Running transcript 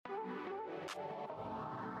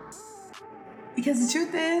Because the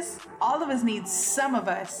truth is, all of us need some of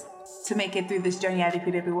us to make it through this journey at the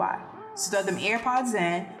P.W.I. So throw them AirPods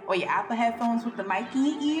in or your Apple headphones with the mic in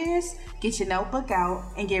your ears, get your notebook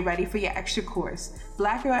out, and get ready for your extra course.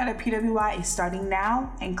 Black Girl at a P.W.I. is starting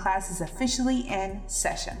now, and class is officially in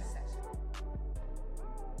session.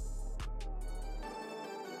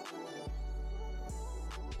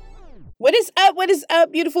 What is up? What is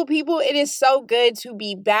up, beautiful people? It is so good to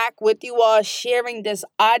be back with you all sharing this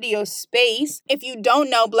audio space. If you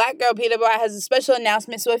don't know, Black Girl P.W.I. has a special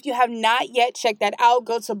announcement. So if you have not yet checked that out,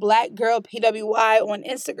 go to Black Girl P.W.I. on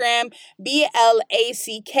Instagram,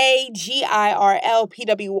 BLACKGIRL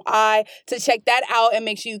P.W.I. to check that out, and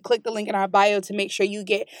make sure you click the link in our bio to make sure you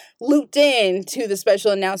get looped in to the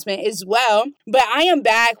special announcement as well. But I am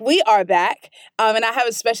back. We are back. And I have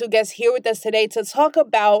a special guest here with us today to talk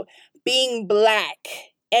about being Black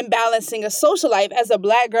and balancing a social life as a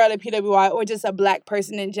Black girl at PWI or just a Black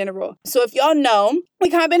person in general. So if y'all know, we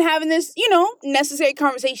kind of been having this, necessary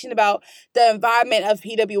conversation about the environment of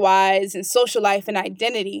PWIs and social life and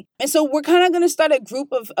identity. And so we're kind of going to start a group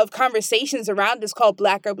of conversations around this called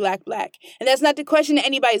Black or Black Black. And that's not to question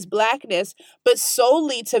anybody's Blackness, but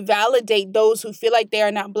solely to validate those who feel like they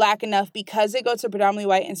are not Black enough because they go to predominantly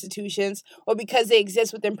white institutions or because they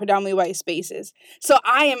exist within predominantly white spaces. So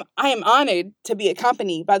I am honored to be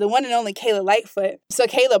accompanied by the one and only Kaylah Lightfoot. So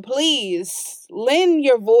Kaylah, please lend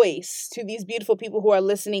your voice to these beautiful people who are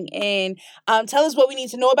listening in. Tell us what we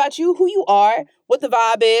need to know about you, who you are, what the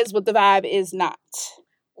vibe is not.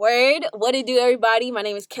 Word. What it do, everybody? My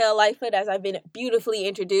name is Kaylah Lightfoot, as I've been beautifully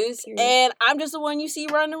introduced. And I'm just the one you see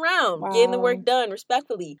running around, getting the work done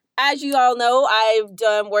respectfully. As you all know, I've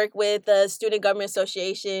done work with the Student Government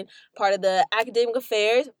Association, part of the Academic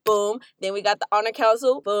Affairs, boom. Then we got the Honor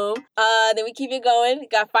Council, boom. Then we keep it going.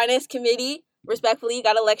 Got Finance Committee, respectfully,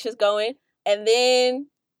 got elections going. And then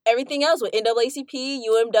everything else with NAACP,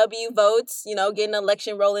 UMW votes, getting an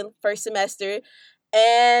election rolling first semester.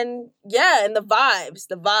 And yeah, and the vibes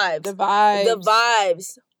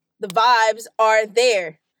are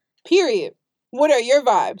there. Period. What are your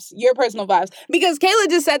vibes? Your personal vibes? Because Kaylah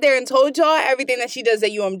just sat there and told y'all everything that she does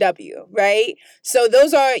at UMW, right? So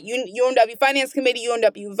those are UMW Finance Committee,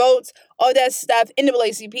 UMW votes, all that stuff,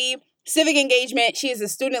 NAACP, civic engagement. She is a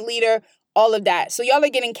student leader, all of that. So y'all are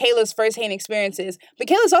getting Kaylah's firsthand experiences. But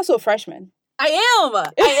Kaylah's also a freshman. I am.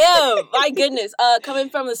 My goodness.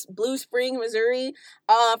 Coming from this Blue Spring, Missouri,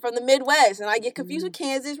 from the Midwest, and I get confused with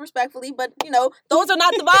Kansas, respectfully, but those are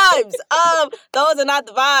not the vibes.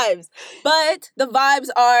 But the vibes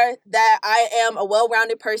are that I am a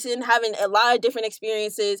well-rounded person, having a lot of different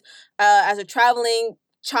experiences as a traveling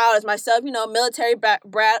child, as myself, military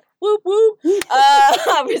brat, whoop whoop,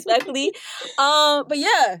 respectfully. But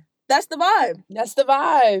yeah. That's the vibe.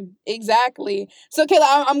 Exactly. So,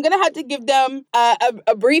 Kaylah, I'm going to have to give them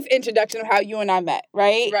a brief introduction of how you and I met,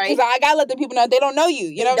 right? Right. Because I got to let the people know they don't know you.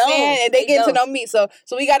 You know what I'm saying? And they get to know me. So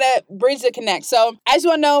we got to bridge the connect. So, as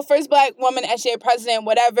you all know, first Black woman SGA president,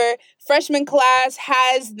 whatever, freshman class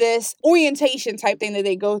has this orientation type thing that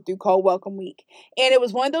they go through called Welcome Week. And it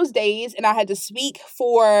was one of those days, and I had to speak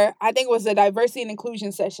for, I think it was the diversity and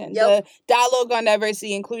inclusion session, the dialogue on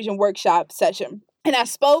diversity and inclusion workshop session. And I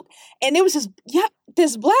spoke, and there was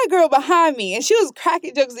this Black girl behind me, and she was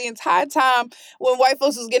cracking jokes the entire time when white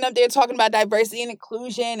folks was getting up there talking about diversity and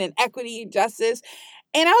inclusion and equity and justice.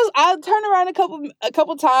 And I turned around a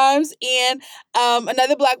couple times, and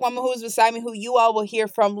another Black woman who was beside me, who you all will hear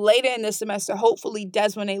from later in the semester, hopefully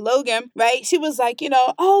Desmond A. Logan, right? She was like, hey,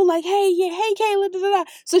 Kaylah, da, da, da.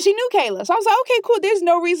 So she knew Kaylah. So I was like, okay, cool. There's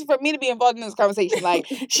no reason for me to be involved in this conversation. Like,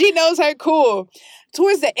 she knows her, cool.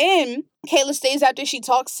 Towards the end, Kaylah stays after she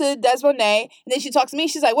talks to Desmond A. And then she talks to me.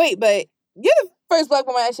 She's like, wait, but you're the first Black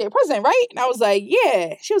woman actually president, right? And I was like,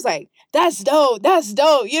 yeah. She was like, that's dope. You know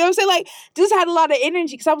what I'm saying? Like, just had a lot of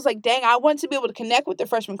energy because I was like, dang, I want to be able to connect with the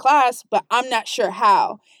freshman class, but I'm not sure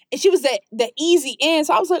how. And she was the easy end.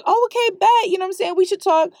 So I was like, oh, okay, bet. You know what I'm saying? We should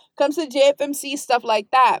talk, come to the JFMC, stuff like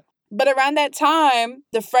that. But around that time,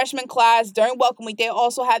 the freshman class during Welcome Week, they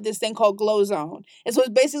also have this thing called Glow Zone. And so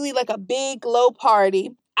it's basically like a big glow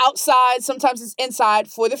party. Outside, sometimes it's inside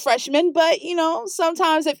for the freshmen, but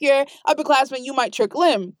sometimes if you're upperclassmen, you might trickle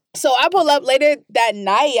in. So I pull up later that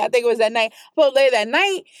night, and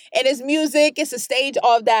it's music, it's a stage,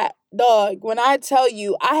 all that. Dog, when I tell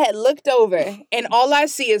you, I had looked over, and all I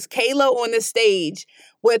see is Kaylah on the stage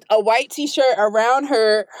with a white t-shirt around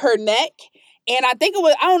her neck, and I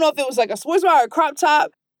don't know if it was like a sports bra or a crop top,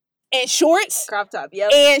 and shorts. Crop top,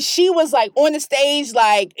 yep. And she was like on the stage,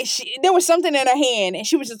 like there was something in her hand and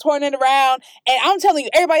she was just twirling it around. And I'm telling you,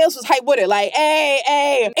 everybody else was hyped with her. Like, hey.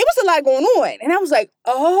 It was a lot going on. And I was like,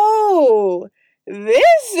 oh,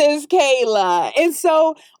 this is Kaylah. And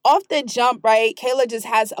so off the jump, right, Kaylah just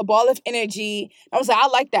has a ball of energy. I was like, I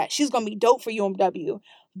like that. She's going to be dope for UMW.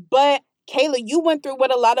 But Kaylah, you went through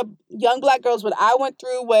what a lot of young Black girls, what I went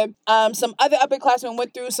through, what some other upperclassmen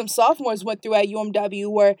went through, some sophomores went through at UMW,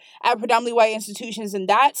 or at predominantly white institutions. And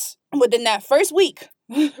that's within that first week,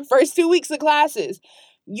 first 2 weeks of classes,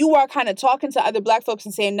 you are kind of talking to other Black folks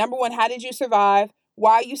and saying, number one, how did you survive?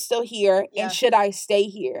 Why are you still here? Yeah. And should I stay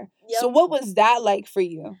here? Yep. So what was that like for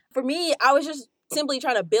you? For me, I was just simply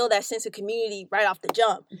trying to build that sense of community right off the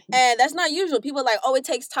jump. Mm-hmm. And that's not usual. People are like, oh, it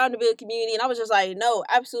takes time to build community. And I was just like, no,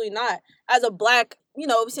 absolutely not. As a Black,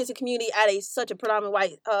 sense of community at such a predominant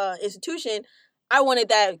white institution, I wanted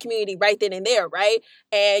that community right then and there, right?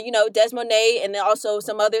 And, Desmond, and then also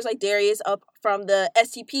some others like Darius up from the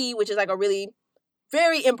STP, which is like a really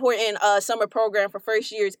very important summer program for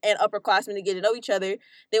first years and upperclassmen to get to know each other.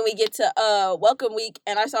 Then we get to Welcome Week,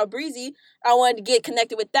 and I saw Breezy. I wanted to get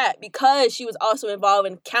connected with that because she was also involved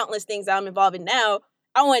in countless things that I'm involved in now.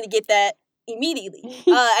 I wanted to get that immediately.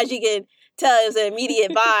 As you can tell, it was an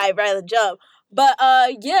immediate vibe right at the jump. But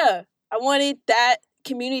I wanted that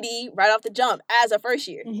community right off the jump as a first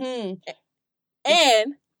year. Mm-hmm.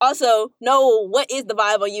 And also know what is the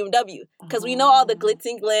vibe on UMW. Because we know all the glitz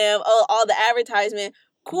and glam, all the advertisement.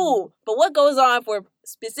 Cool. But what goes on for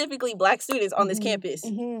specifically Black students on this campus?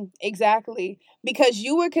 Mm-hmm. Exactly. Because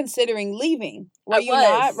you were considering leaving. Were you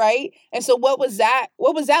not, right? And so what was that?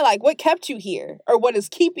 What was that like? What kept you here? Or what is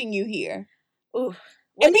keeping you here? Ooh.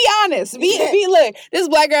 And be honest. Be look, this is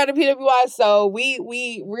Black girl at the P.W.I, so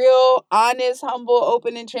we real honest, humble,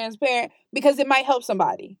 open, and transparent because it might help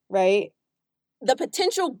somebody, right? The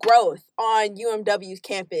potential growth on UMW's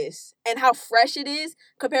campus and how fresh it is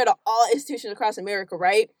compared to all institutions across America,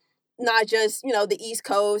 right? Not just, the East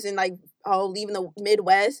Coast and leaving the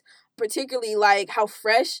Midwest, particularly like how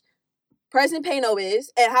fresh President Pano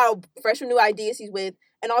is and how fresh with new ideas he's with,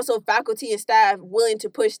 and also faculty and staff willing to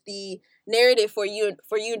push the narrative for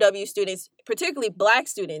UW students, particularly Black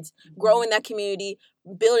students, growing that community,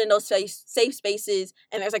 building those safe spaces,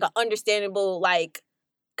 and there's like an understandable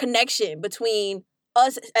connection between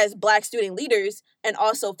us as Black student leaders and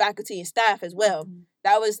also faculty and staff as well. Mm-hmm.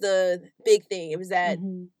 That was the big thing. It was that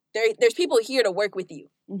there's people here to work with you.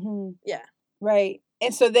 Mm-hmm. Yeah. Right.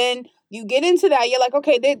 And so then you get into that. You're like,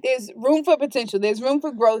 okay, there's room for potential. There's room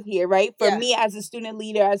for growth here, right? For me as a student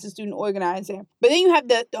leader, as a student organizer. But then you have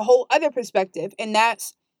the whole other perspective, and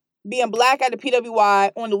that's being Black at the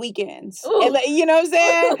P.W.I on the weekends. Ooh. And you know what I'm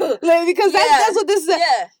saying? Because that's what this is.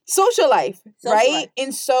 Yeah. Social life, right?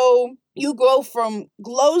 And so you go from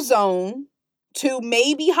Glow Zone to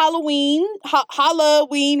maybe Halloween,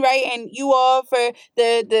 right? And you all, for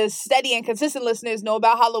the steady and consistent listeners, know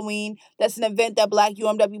about Halloween. That's an event that Black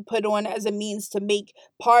UMW put on as a means to make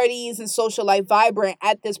parties and social life vibrant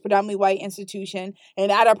at this predominantly white institution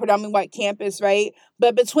and at our predominantly white campus, right?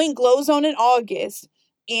 But between Glow Zone in August,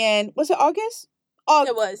 and was it August?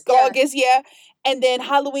 It was. August, yeah. And then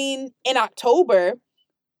Halloween in October.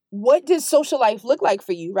 What does social life look like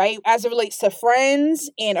for you, right? As it relates to friends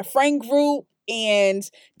and a friend group, and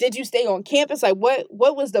did you stay on campus? Like, what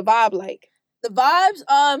was the vibe like? The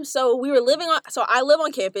vibes, so we were so I live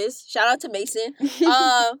on campus. Shout out to Mason.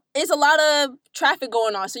 It's a lot of traffic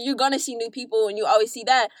going on. So you're going to see new people and you always see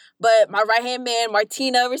that. But my right-hand man,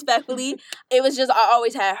 Martina, respectfully, it was just, I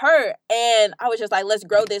always had her. And I was just like, let's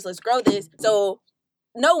grow this. So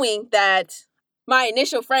knowing that my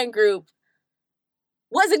initial friend group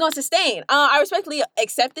wasn't going to sustain, I respectfully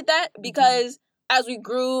accepted that because as we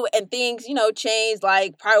grew and things, changed,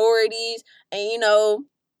 like priorities and,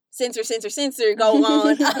 censor go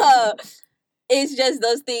on. It's just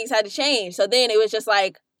those things had to change. So then it was just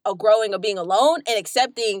like a growing of being alone and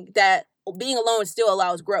accepting that being alone still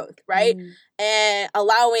allows growth, right? And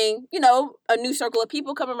allowing, a new circle of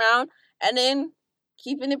people come around and then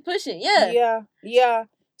keeping it pushing. Yeah.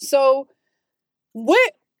 So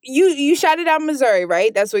what you shouted out Missouri,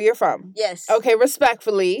 right? That's where you're from. Yes. Okay,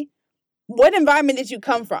 respectfully. What environment did you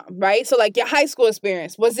come from, right? So, like, your high school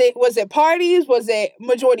experience, was it parties? Was it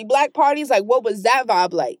majority Black parties? Like, what was that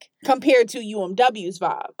vibe like compared to UMW's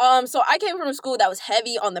vibe? So I came from a school that was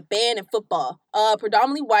heavy on the band and football,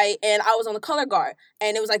 predominantly white, and I was on the color guard.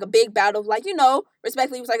 And it was like a big battle of,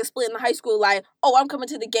 respectfully, it was like a split in the high school, like, oh, I'm coming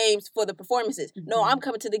to the games for the performances. No, I'm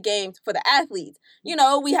coming to the games for the athletes.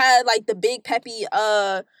 We had, like, the big peppy,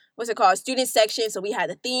 student section, so we had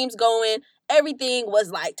the themes going. Everything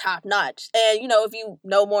was like top notch. And, if you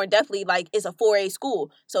know more definitely, like it's a 4A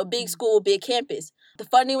school. So big school, big campus. The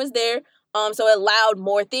funding was there. So it allowed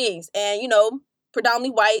more things. And,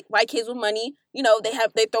 predominantly white kids with money. You know,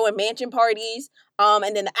 they throw in mansion parties.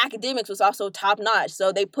 And then the academics was also top notch.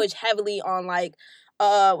 So they push heavily on like,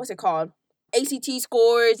 what's it called? ACT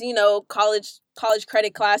scores, you know, college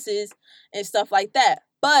credit classes and stuff like that.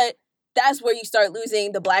 But that's where you start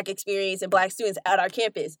losing the Black experience and Black students at our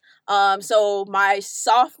campus. So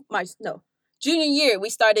junior year, we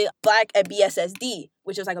started Black at BSSD,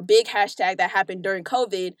 which was like a big hashtag that happened during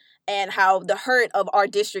COVID, and how the hurt of our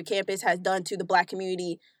district campus has done to the Black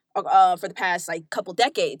community for the past like couple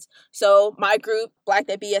decades. So my group, Black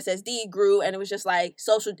at BSSD, grew, and it was just like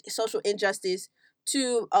social injustice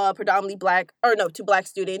to predominantly to Black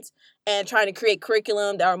students, and trying to create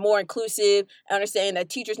curriculum that are more inclusive, and understanding that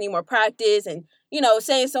teachers need more practice, and, you know,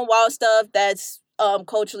 saying some wild stuff that's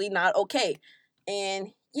culturally not okay. And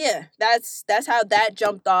yeah, that's how that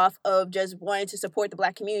jumped off of just wanting to support the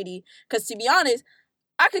Black community. Because to be honest,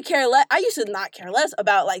 I could care less. I used to not care less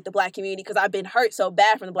about like the Black community because I've been hurt so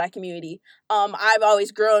bad from the Black community. I've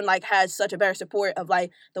always grown, like, had such a better support of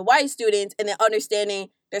like the white students, and then understanding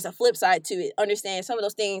there's a flip side to it. Understand some of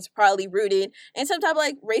those things probably rooted in some type of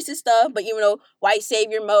like racist stuff, but, you know, white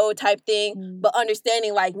savior mode type thing. But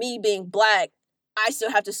understanding like me being Black, I still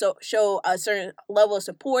have to show a certain level of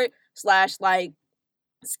support / like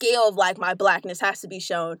scale of like my Blackness has to be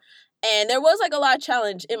shown. And there was like a lot of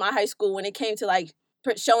challenge in my high school when it came to like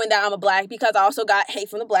showing that I'm a Black, because I also got hate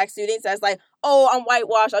from the Black students that's like, oh, I'm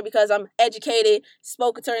whitewashed, or because I'm educated,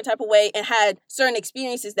 spoke a certain type of way, and had certain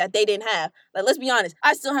experiences that they didn't have. Like, let's be honest,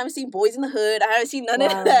 I still haven't seen Boys in the Hood. I haven't seen none of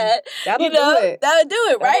that. That'll do it, right? That'll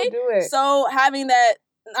do it. So having that,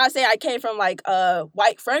 I say I came from like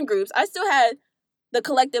white friend groups, I still had the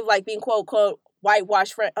collective like being quote unquote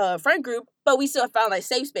whitewashed friend group, but we still found like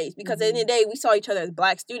safe space, because at the end of the day we saw each other as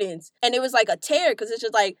Black students, and it was like a tear, because it's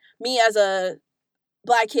just like me as a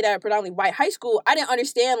Black kid at a predominantly white high school, I didn't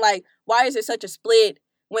understand like, why is there such a split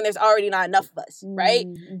when there's already not enough of us, right?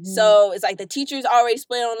 So it's like the teachers already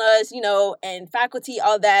split on us, you know, and faculty,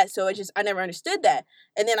 all that. So it's just, I never understood that.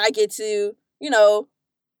 And then I get to, you know,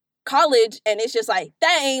 college, and it's just like,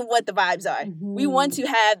 that ain't what the vibes are. We want to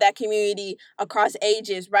have that community across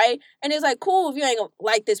ages, right? And it's like, cool if you ain't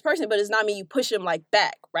like this person, but it's not me, you push them like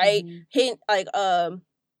back, right? Hint like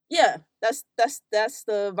yeah, that's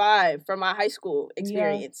the vibe from my high school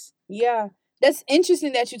experience. Yeah. That's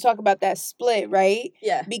interesting that you talk about that split, right?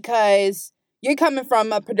 Yeah. Because you're coming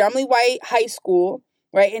from a predominantly white high school,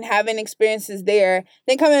 right, and having experiences there,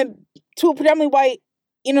 then coming to a predominantly white,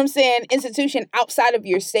 you know what I'm saying, institution outside of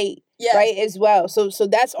your state, right, as well. So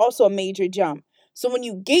that's also a major jump. So when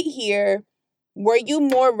you get here, were you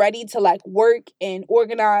more ready to like work and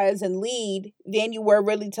organize and lead than you were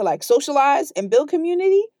really to like socialize and build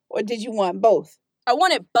community? Or did you want both? I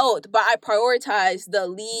wanted both, but I prioritized the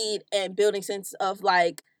lead and building sense of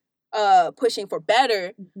like pushing for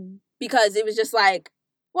better, because it was just like,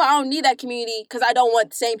 well, I don't need that community because I don't want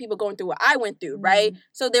the same people going through what I went through, right?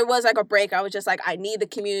 So there was like a break. I was just like, I need the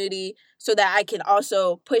community so that I can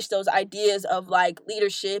also push those ideas of like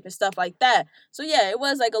leadership and stuff like that. So yeah, it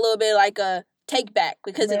was like a little bit like a take back,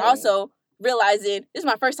 because it also realizing this is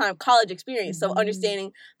my first time college experience. So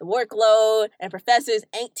understanding the workload and professors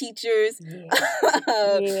ain't teachers.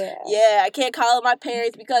 I can't call up my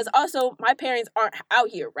parents, because also my parents aren't out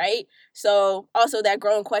here, right? So also that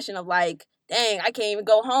growing question of like, dang, I can't even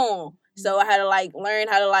go home. So I had to like learn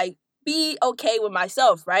how to like be okay with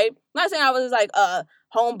myself, right? I'm not saying I was like a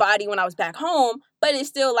homebody when I was back home, but it's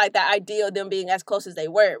still like that idea of them being as close as they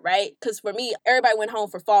were, right? Because for me, everybody went home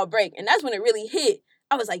for fall break, and that's when it really hit.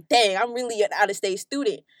 I was like, dang, I'm really an out-of-state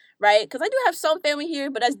student, right? Because I do have some family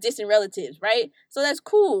here, but that's distant relatives, right? So that's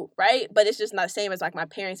cool, right? But it's just not the same as like my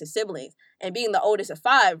parents and siblings. And being the oldest of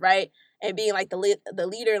 5, right? And being like the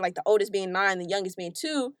leader, and like the oldest being 9, the youngest being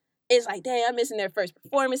 2, it's like, dang, I'm missing their first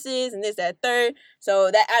performances and this, that, third.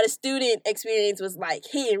 So that out-of-student experience was like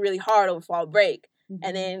hitting really hard over fall break.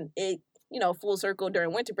 And then it, you know, full circle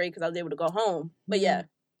during winter break because I was able to go home. But yeah.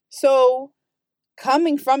 So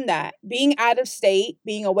coming from that, being out of state,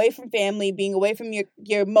 being away from family, being away from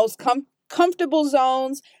your most comfortable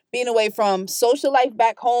zones, being away from social life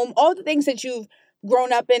back home, all the things that you've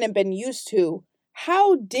grown up in and been used to,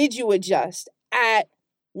 how did you adjust at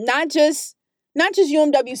not just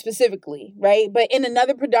UMW specifically, right, but in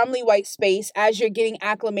another predominantly white space as you're getting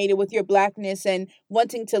acclimated with your Blackness and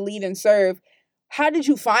wanting to lead and serve? How did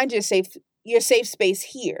you find your safe space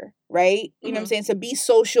here, right? You know what I'm saying? To be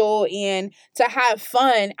social and to have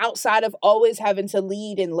fun outside of always having to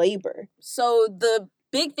lead and labor. So the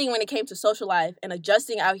big thing when it came to social life and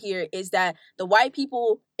adjusting out here is that the white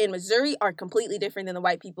people in Missouri are completely different than the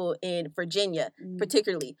white people in Virginia,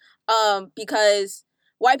 particularly. Because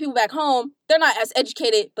white people back home, they're not as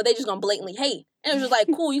educated, but they just gonna blatantly hate. And it was just like,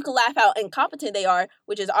 cool, you can laugh how incompetent they are,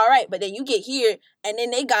 which is all right. But then you get here, and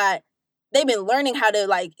then they've been learning how to,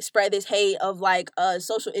 like, spread this hate of, like,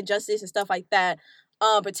 social injustice and stuff like that.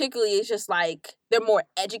 Particularly, it's just, like, they're more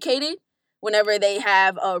educated whenever they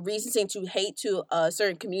have reasoning to hate to a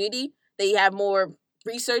certain community. They have more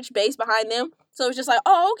research base behind them. So it's just like,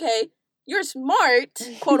 oh, okay, you're smart,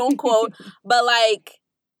 quote unquote. But, like,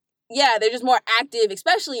 yeah, they're just more active,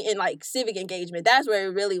 especially in, like, civic engagement. That's where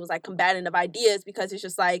it really was, like, combative ideas, because it's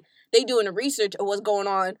just, like, they doing the research of what's going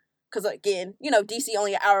on. Because, again, you know, D.C.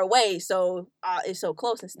 only an hour away, so it's so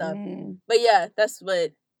close and stuff. But, yeah, that's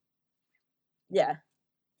what, yeah.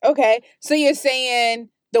 Okay, so you're saying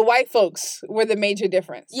the white folks were the major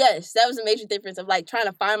difference. Yes, that was the major difference of, like, trying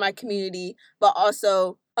to find my community, but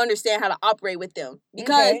also understand how to operate with them.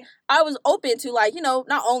 Because I was open to, like, you know,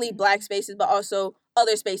 not only Black spaces, but also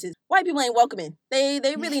other spaces. White people ain't welcoming. They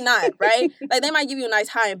really not, right? Like, they might give you a nice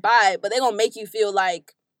high and bye, but they're going to make you feel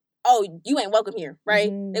like, oh, you ain't welcome here, right?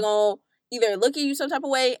 They're going to either look at you some type of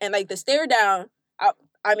way, and, like, the stare down,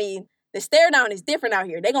 I mean, the stare down is different out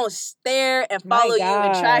here. They're going to stare and follow you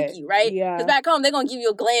and track you, right? Because back home, they're going to give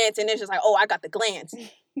you a glance, and it's just like, oh, I got the glance.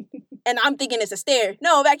 And I'm thinking it's a stare.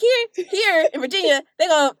 No, back here in Virginia,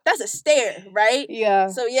 that's a stare, right? Yeah.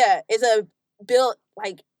 So, yeah, it's a built,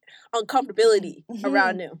 like, uncomfortability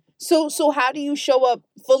around them. So how do you show up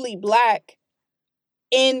fully Black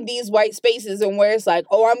in these white spaces, and where it's like,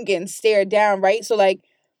 oh, I'm getting stared down, right? So, like,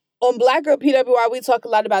 on Black Girl P.W.I, we talk a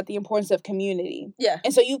lot about the importance of community. Yeah.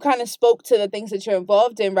 And so you kind of spoke to the things that you're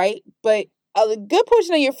involved in, right? But a good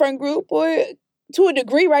portion of your friend group, or to a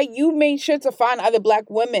degree, right, you made sure to find other Black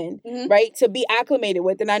women, right, to be acclimated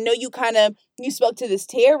with. And I know you spoke to this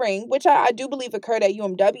tearing, which I do believe occurred at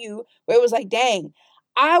UMW, where it was like, dang,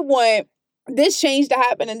 I want this change to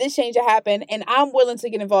happen and this change to happen, and I'm willing to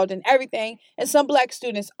get involved in everything. And some Black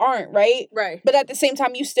students aren't, right? Right. But at the same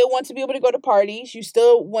time, you still want to be able to go to parties. You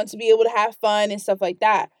still want to be able to have fun and stuff like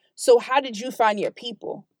that. So how did you find your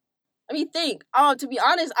people? I mean, to be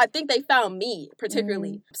honest, I think they found me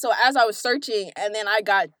particularly. So as I was searching, and then I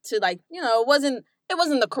got to, like, you know, it wasn't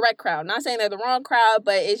the correct crowd. Not saying they're the wrong crowd,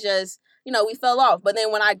 but it's just, you know, we fell off. But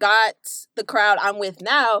then when I got the crowd I'm with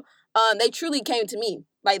now, they truly came to me.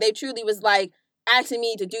 Like, they truly was, like, asking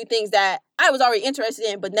me to do things that I was already interested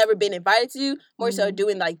in, but never been invited to do, more so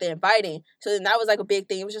doing, like, the inviting. So then that was, like, a big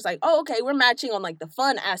thing. It was just like, oh, okay, we're matching on, like, the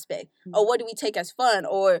fun aspect. Or what do we take as fun?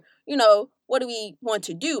 Or, you know, what do we want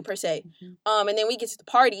to do, per se? And then we get to the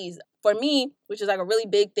parties. For me, which is, like, a really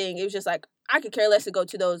big thing, it was just, like, I could care less to go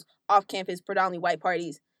to those off-campus, predominantly white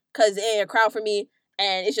parties. Because it ain't a crowd for me,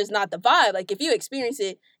 and it's just not the vibe. Like, if you experience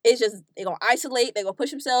it, it's just, they're going to isolate, they're going to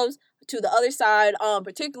push themselves to the other side.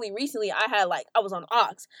 Particularly recently, I was on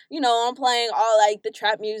Aux. You know, I'm playing all, like, the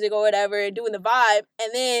trap music or whatever, doing the vibe,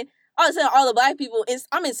 and then all of a sudden, all the Black people,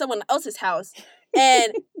 I'm in someone else's house,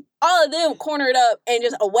 and all of them cornered up and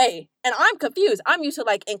just away. And I'm confused. I'm used to,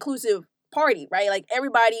 like, inclusive party, right? Like,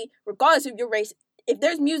 everybody, regardless of your race, if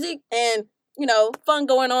there's music and, you know, fun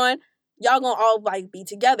going on, y'all gonna all, like, be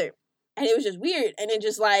together. And it was just weird. And then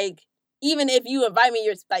just, like, even if you invite me,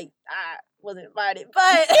 you're like, I wasn't invited, but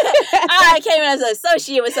I came in as an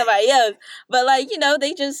associate with somebody else. But, like, you know,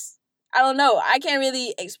 they just, I don't know. I can't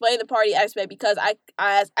really explain the party aspect, because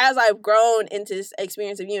as I've grown into this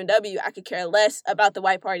experience of UNW, I could care less about the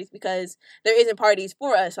white parties, because there isn't parties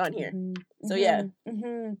for us on here. So, yeah.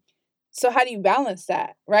 So how do you balance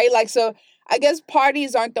that, right? Like, so I guess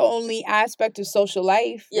parties aren't the only aspect of social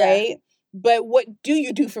life, right? But what do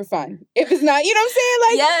you do for fun? If it's not, you know what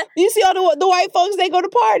I'm saying? Like, you see all the white folks, they go to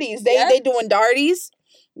parties. They doing darties.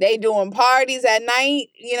 They doing parties at night.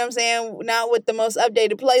 You know what I'm saying? Not with the most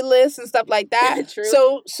updated playlists and stuff like that.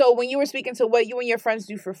 True. So when you were speaking to what you and your friends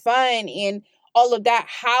do for fun and all of that,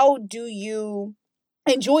 how do you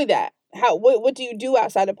enjoy that? What do you do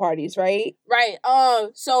outside of parties, right? Right.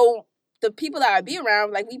 So the people that I be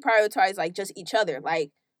around, like, we prioritize, like, just each other.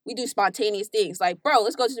 Like, we do spontaneous things. Like, bro,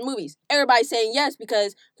 let's go to the movies. Everybody's saying yes,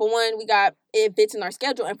 because for one, it fits in our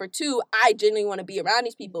schedule. And for two, I genuinely want to be around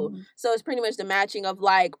these people. So it's pretty much the matching of,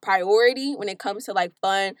 like, priority when it comes to, like,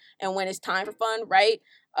 fun and when it's time for fun, right?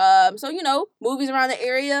 So, you know, movies around the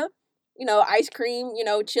area, you know, ice cream, you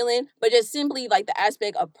know, chilling, but just simply, like, the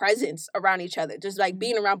aspect of presence around each other, just, like,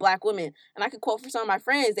 being around Black women. And I could quote for some of my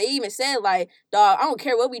friends, they even said, like, dog, I don't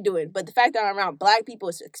care what we doing, but the fact that I'm around Black people,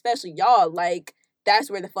 especially y'all, like,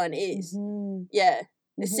 that's where the fun is. Yeah.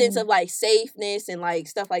 The sense of, like, safeness and, like,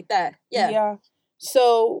 stuff like that. Yeah.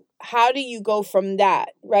 So how do you go from that,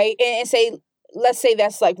 right? And say, let's say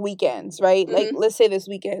that's, like, weekends, right? Like, let's say this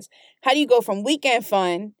weekends. How do you go from weekend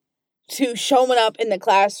fun to showing up in the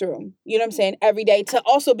classroom, you know what I'm saying, every day, to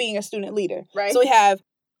also being a student leader. Right. So we have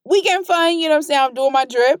weekend fun, you know what I'm saying, I'm doing my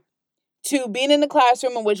drip, to being in the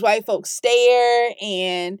classroom in which white folks stare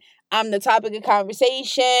and I'm the topic of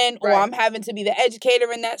conversation, or I'm having to be the educator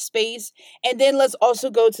in that space. And then let's also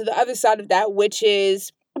go to the other side of that, which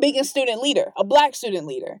is being a student leader, a Black student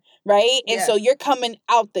leader, right? And so you're coming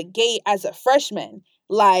out the gate as a freshman,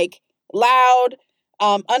 like loud,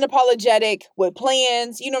 unapologetic, with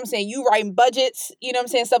plans, you know what I'm saying? You writing budgets, you know what I'm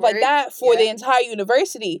saying? Stuff like that for the entire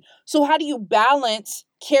university. So how do you balance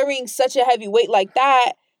carrying such a heavy weight like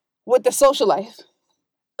that with the social life?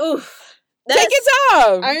 Oof. Take your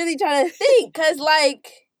time. I'm really trying to think, because,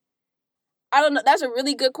 like, I don't know. That's a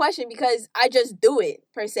really good question, because I just do it,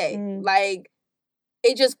 per se. Like,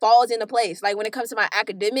 it just falls into place. Like, when it comes to my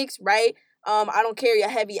academics, right? I don't carry a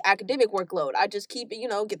heavy academic workload. I just keep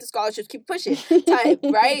it, get the scholarships, keep pushing type,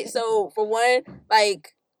 right? So, for one,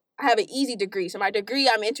 like, I have an easy degree. So, my degree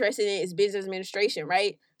I'm interested in is business administration,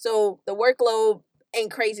 right? So, the workload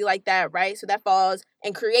ain't crazy like that, right? So, that falls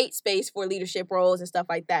and create space for leadership roles and stuff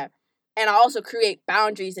like that. And I also create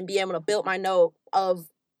boundaries and be able to build my know of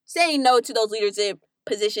saying no to those leadership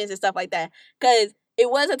positions and stuff like that. Because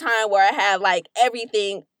it was a time where I had, like,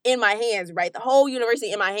 everything in my hands, right? The whole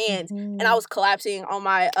university in my hands. And I was collapsing on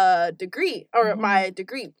my degree, or my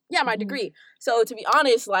degree. Yeah, my degree. So to be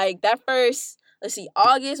honest, like, that first,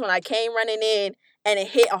 August, when I came running in and it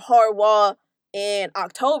hit a hard wall in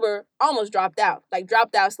October, almost dropped out. Like,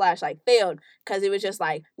 dropped out / like, failed. Because it was just,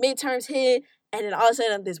 like, midterms hit. And then all of a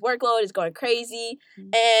sudden, this workload is going crazy.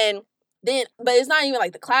 And then, but it's not even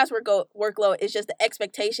like the classwork workload. It's just the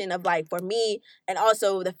expectation of, like, for me, and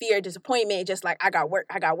also the fear of disappointment. Just like, I got work.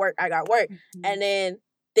 And then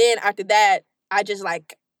after that, I just,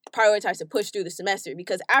 like, prioritize to push through the semester.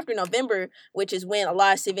 Because after November, which is when a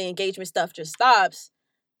lot of civic engagement stuff just stops,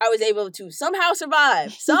 I was able to somehow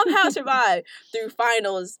survive through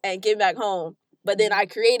finals and get back home. But then I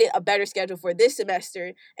created a better schedule for this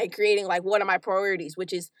semester and creating, like, one of my priorities,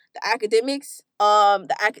 which is the academics,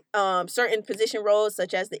 certain position roles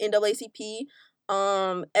such as the NAACP,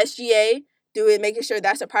 SGA, making sure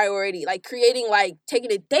that's a priority. Like, creating, like, taking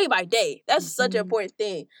it day by day. That's such an important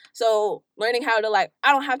thing. So learning how to, like,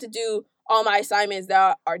 I don't have to do all my assignments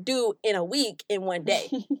that are due in a week in one day,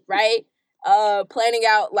 right? Planning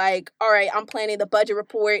out, like, all right, I'm planning the budget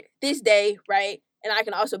report this day, right? And I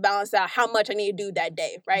can also balance out how much I need to do that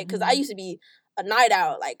day, right? Because I used to be a night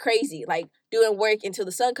owl, like crazy, like doing work until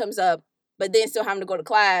the sun comes up, but then still having to go to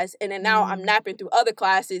class. And then now I'm napping through other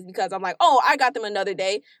classes because I'm like, oh, I got them another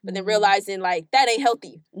day. But then realizing, like, that ain't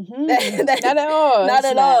healthy. Not at all. Not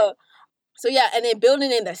at all. So, yeah, and then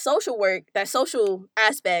building in that social work, that social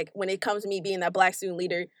aspect when it comes to me being that Black student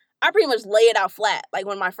leader, I pretty much lay it out flat. Like,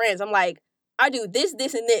 with my friends, I'm like, I do this,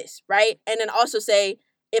 this, and this, right? And then also say,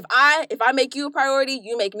 if I make you a priority,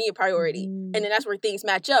 you make me a priority. And then that's where things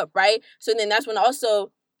match up, right? So then that's when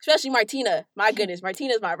also, especially Martina, my goodness,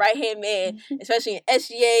 Martina's my right-hand man, especially in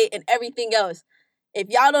SGA and everything else. If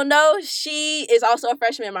y'all don't know, she is also a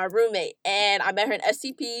freshman, my roommate. And I met her in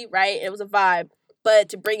STP, right? It was a vibe. But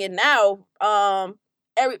to bring it now,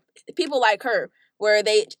 people like her, where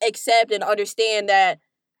they accept and understand that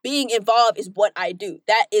being involved is what I do.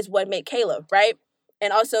 That is what make Kaylah, right?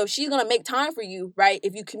 And also, she's going to make time for you, right,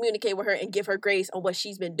 if you communicate with her and give her grace on what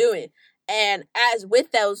she's been doing. And as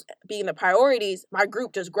with those being the priorities, my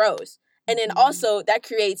group just grows. And then also, that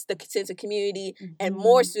creates the sense of community and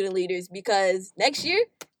more student leaders, because next year,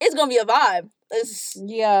 it's going to be a vibe. It's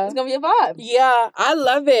going to be a vibe. Yeah, I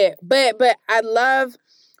love it. But I love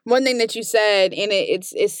one thing that you said, and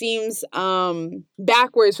it seems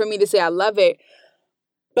backwards for me to say I love it.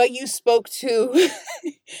 But you spoke to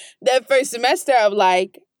that first semester of,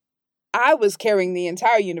 like, I was carrying the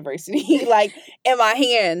entire university, like, in my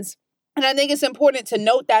hands. And I think it's important to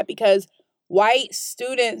note that, because white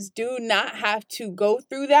students do not have to go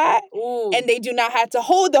through that. Ooh. And they do not have to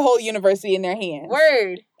hold the whole university in their hands.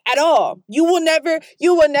 Word. At all. You will never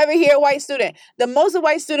hear a white student. The most a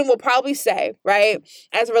white student will probably say, right,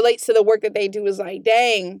 as it relates to the work that they do, is like,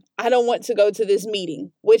 dang, I don't want to go to this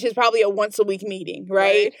meeting, which is probably a once a week meeting,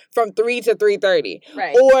 right? From 3 to 3:30.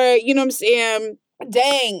 Right. Or, you know what I'm saying,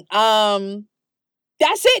 dang,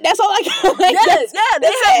 that's it. That's all I got.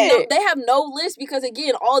 Like, they have no list, because,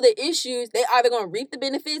 again, all the issues, they either going to reap the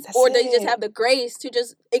benefits or they just have the grace to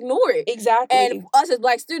just ignore it. Exactly. And us as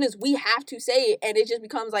Black students, we have to say it, and it just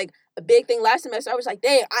becomes like a big thing. Last semester, I was like,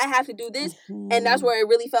 dang, I have to do this. And that's where it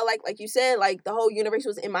really felt like you said, like, the whole university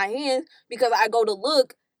was in my hands, because I go to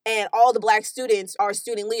look and all the Black students are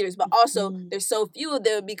student leaders, but also there's so few of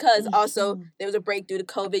them because also there was a break due to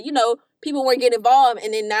COVID. You know, people weren't getting involved,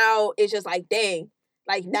 and then now it's just like, dang,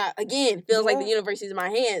 like now again, feels like the university's in my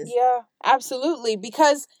hands. Yeah, absolutely.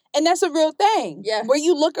 Because, and that's a real thing. Yeah. Where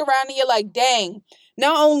you look around and you're like, dang,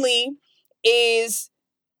 not only is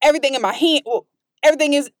everything in my hand, well,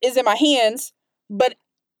 everything is in my hands, but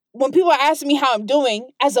when people are asking me how I'm doing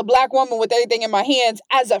as a Black woman with everything in my hands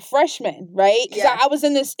as a freshman, right? Because I was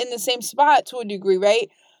in the same spot to a degree, right?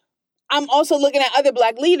 I'm also looking at other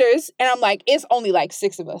Black leaders and I'm like, it's only like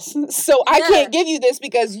 6 of us. So I can't give you this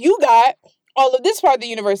because you got all of this part of the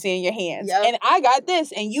university in your hands. Yep. And I got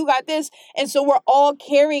this and you got this. And so we're all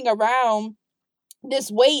carrying around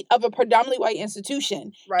this weight of a predominantly white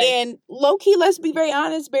institution. Right. And low-key, let's be very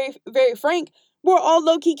honest, very, very frank, we're all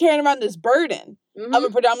low-key carrying around this burden of a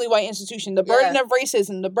predominantly white institution. The burden of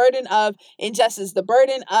racism, the burden of injustice, the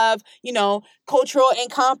burden of, cultural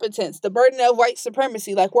incompetence, the burden of white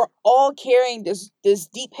supremacy. Like, we're all carrying this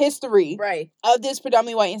deep history of this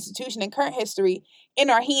predominantly white institution and current history in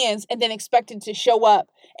our hands, and then expected to show up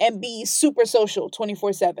and be super social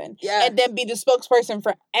 24/7. Yeah. And then be the spokesperson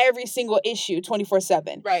for every single issue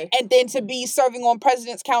 24/7. Right. And then to be serving on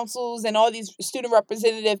president's councils and all these student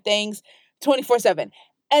representative things 24/7.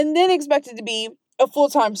 And then expected to be a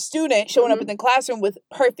full-time student showing up in the classroom with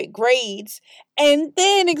perfect grades, and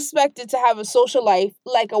then expected to have a social life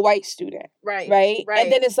like a white student. Right. Right. And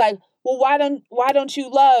then it's like, well, why don't you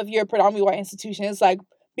love your predominantly white institution? It's like,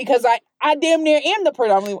 because I damn near am the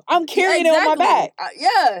predominantly. I'm carrying it on my back.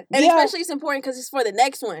 And especially it's important because it's for the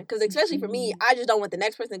next one. Because especially for me, I just don't want the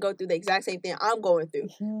next person to go through the exact same thing I'm going through,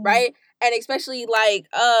 right? And especially like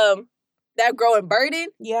that growing burden.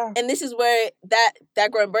 Yeah. And this is where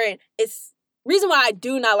that growing burden is reason why I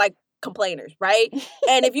do not like complainers, right?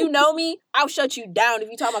 And if you know me, I'll shut you down if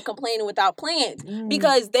you talk about complaining without plans,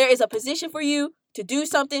 because there is a position for you to do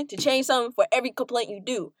something, to change something for every complaint you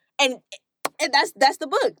do, and that's the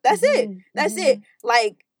book. That's it. That's it.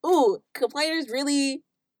 Like, complainers really.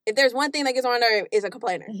 If there's one thing that gets on my nerve, is a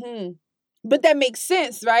complainer. But that makes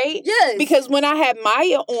sense, right? Yes. Because when I had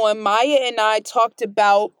Maya on, Maya and I talked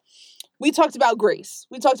about grace.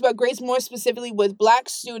 We talked about grace more specifically with Black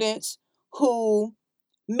students who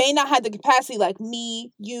may not have the capacity like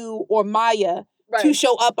me, you, or Maya to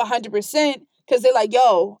show up 100%, because they're like,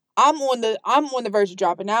 yo, I'm on the verge of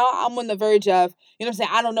dropping out. I'm on the verge of,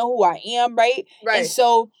 I don't know who I am, right? Right. And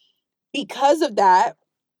so because of that,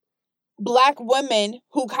 Black women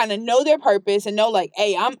who kind of know their purpose and know like,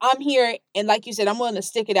 hey, I'm here, and like you said, I'm willing to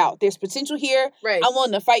stick it out. There's potential here. Right. I'm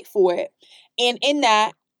willing to fight for it. And in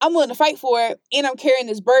that, I'm willing to fight for it, and I'm carrying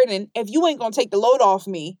this burden. If you ain't gonna take the load off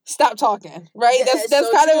me, stop talking, right? Yeah, that's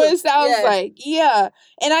so kind of what it sounds like. Yeah.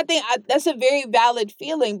 And I think that's a very valid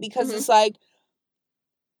feeling, because it's like,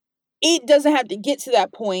 it doesn't have to get to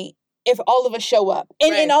that point if all of us show up.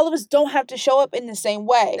 And all of us don't have to show up in the same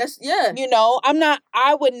way.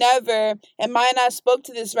 I would never, and Maya and I spoke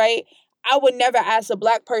to this, right? I would never ask a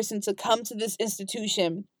Black person to come to this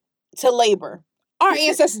institution to labor. Our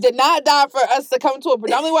ancestors did not die for us to come to a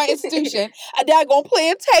predominantly white institution. A daggone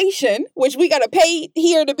plantation, which we got to pay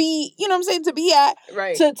here to be, to be at,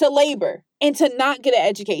 to labor, and to not get an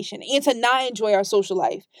education, and to not enjoy our social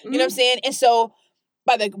life. You know what I'm saying? And so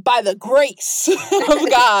by the grace of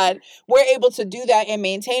God, we're able to do that and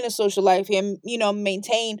maintain a social life, and,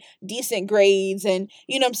 maintain decent grades, and,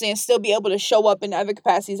 still be able to show up in other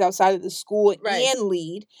capacities outside of the school and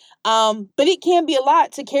lead. But it can be a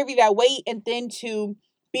lot to carry that weight, and then to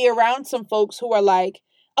be around some folks who are like,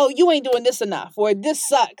 oh, you ain't doing this enough, or this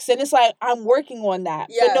sucks. And it's like, I'm working on that,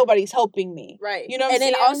 but nobody's helping me. Right. You know what I'm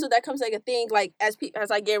saying? And then also that comes like a thing, like as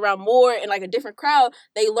I get around more in like a different crowd,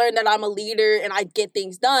 they learn that I'm a leader and I get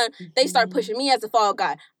things done. They start pushing me as the fall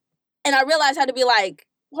guy. And I realized how to be like,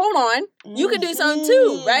 hold on, you can do something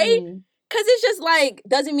too, right? Because it's just like,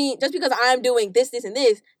 doesn't mean, just because I'm doing this, and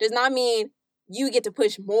this, does not mean you get to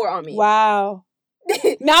push more on me. Wow.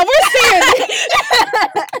 Now we're saying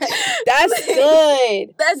that's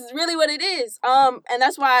good. That's really what it is. And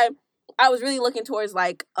that's why I was really looking towards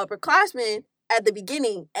like upperclassmen at the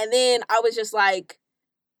beginning, and then I was just like,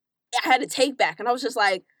 I had to take back, and I was just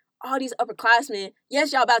like, all these upperclassmen,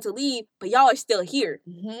 yes, y'all about to leave, but y'all are still here.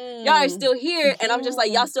 Y'all are still here, and I'm just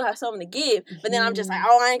like, y'all still have something to give. But then I'm just like,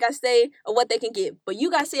 I ain't got to say of what they can give, but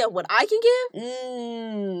you got to say of what I can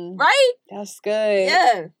give. Right? That's good.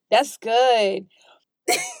 Yeah. That's good.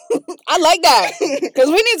 I like that, because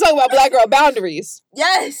we need to talk about Black girl boundaries.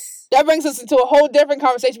 Yes. That brings us into a whole different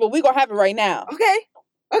conversation, but we're going to have it right now. Okay.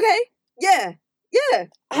 Yeah.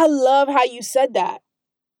 I love how you said that.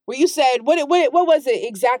 Where you said, what was it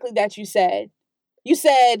exactly that you said? You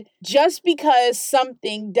said, just because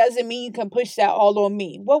something doesn't mean you can push that all on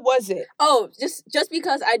me. What was it? Oh, just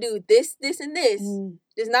because I do this, and this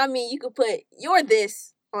does not mean you can put your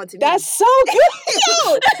this onto me. That's so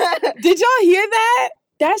good. Did y'all hear that?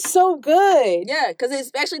 That's so good. Yeah, because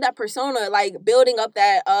especially that persona, like building up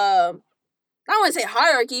that I don't want to say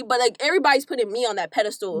hierarchy, but like everybody's putting me on that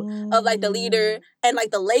pedestal of like the leader, and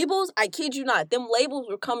like the labels, I kid you not, them labels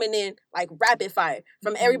were coming in like rapid fire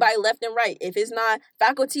from everybody left and right. If it's not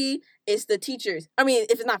faculty, it's the teachers. I mean,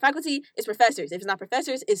 if it's not faculty, it's professors. If it's not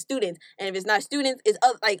professors, it's students. And if it's not students, it's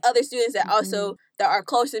like other students that also that are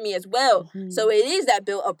close to me as well. So it is that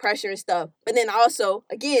built up pressure and stuff. And then also,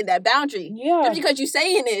 again, that boundary. Yeah. Just because you're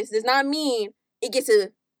saying this does not mean it gets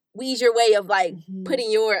to weed your way of like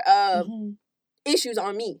putting your issues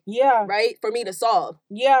on me. Yeah. Right? For me to solve.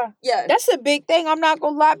 Yeah. Yeah. That's a big thing. I'm not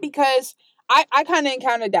going to lie, because I kind of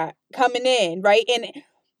encountered that coming in, right? And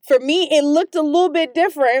for me, it looked a little bit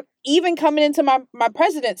different even coming into my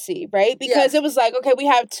presidency, right? Because it was like, okay, we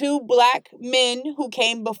have 2 Black men who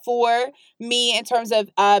came before me in terms of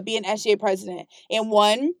being SGA president. And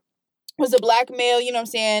one was a Black male, you know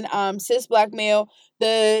what I'm saying, cis Black male.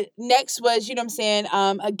 The next was, you know what I'm saying,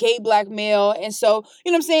 a gay Black male. And so,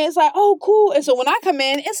 you know what I'm saying, it's like, oh, cool. And so when I come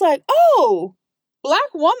in, it's like, oh,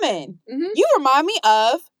 Black woman. You remind me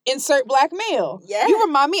of insert Black male. Yeah. You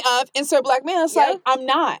remind me of insert Black male. It's like, I'm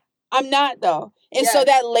not though. And so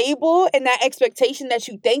that label and that expectation that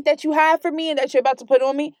you think that you have for me and that you're about to put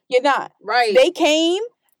on me, you're not. Right. They came,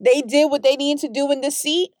 they did what they needed to do in this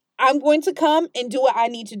seat. I'm going to come and do what I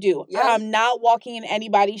need to do. Yep. I'm not walking in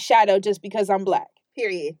anybody's shadow just because I'm Black.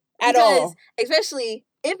 Period. At all. Especially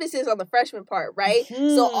emphasis on the freshman part, right?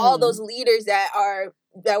 So all those leaders that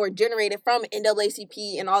were generated from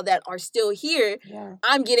NAACP and all that are still here. Yeah.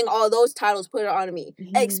 I'm getting all those titles put on me,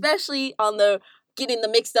 especially on the getting the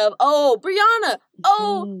mix of Brianna,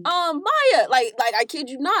 Maya, like I kid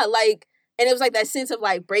you not, like, and it was like that sense of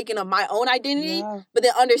like breaking up my own identity, but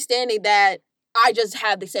then understanding that I just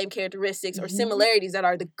have the same characteristics or similarities that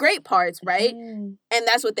are the great parts, right? And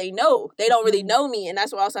that's what they know. They don't really know me. And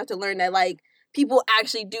that's why I also have to learn that, like, people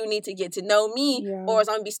actually do need to get to know me, or else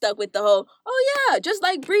I'm going to be stuck with the whole, oh, yeah, just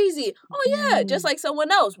like Breezy. Oh, yeah, just like someone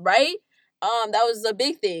else, right? That was a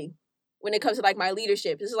big thing when it comes to, like, my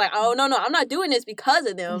leadership. This is like, oh, no, I'm not doing this because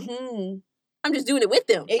of them. I'm just doing it with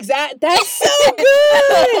them. Exactly. That's so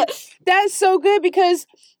good. That's so good, because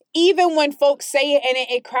even when folks say it, and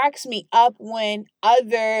it cracks me up when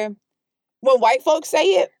white folks say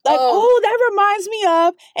it, like, that reminds me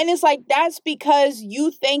of, and it's like, that's because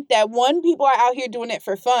you think that people are out here doing it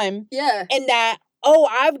for fun. Yeah. And that,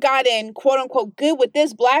 I've gotten quote unquote good with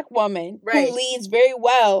this Black woman who leads very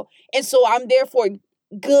well. And so I'm therefore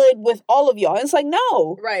good with all of y'all. And it's like,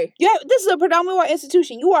 no. Right. Yeah, this is a predominantly white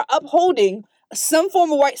institution. You are upholding some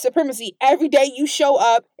form of white supremacy every day you show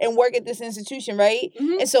up and work at this institution, right?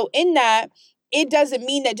 And so in that, it doesn't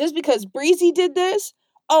mean that just because Breezy did this,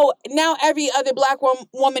 now every other Black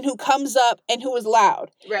woman who comes up and who is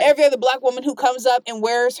loud, every other Black woman who comes up and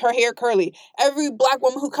wears her hair curly, every Black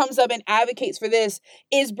woman who comes up and advocates for this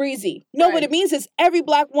is Breezy. No, what it means is every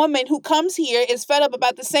Black woman who comes here is fed up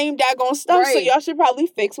about the same daggone stuff, so y'all should probably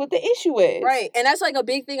fix what the issue is. Right, and that's like a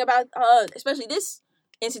big thing about, especially this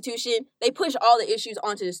institution, they push all the issues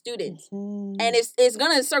onto the students. And it's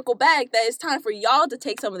going to circle back that it's time for y'all to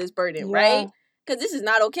take some of this burden, right? Because this is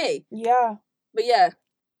not okay. Yeah. But yeah.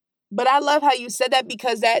 But I love how you said that,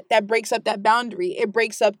 because that breaks up that boundary. It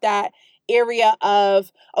breaks up that area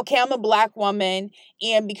of, okay, I'm a Black woman,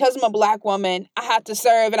 and because I'm a Black woman, I have to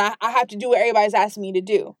serve, and I have to do what everybody's asking me to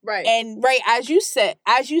do. Right. And as you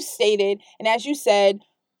stated, and as you said,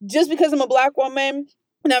 just because I'm a Black woman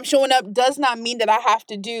and I'm showing up does not mean that I have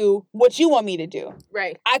to do what you want me to do.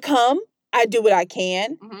 Right. I come, I do what I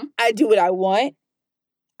can, I do what I want,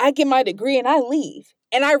 I get my degree, and I leave.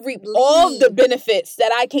 And I reap all the benefits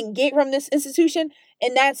that I can get from this institution,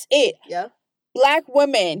 and that's it. Yeah. Black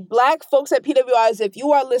women, Black folks at P.W.I, if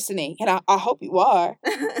you are listening, and I hope you are,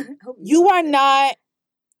 you are not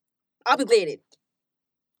obligated.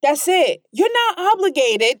 That's it. You're not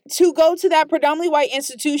obligated to go to that predominantly white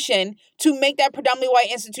institution to make that predominantly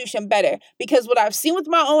white institution better. Because what I've seen with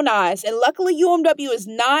my own eyes, and luckily UMW is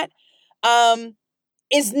not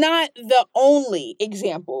the only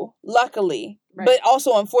example, luckily, but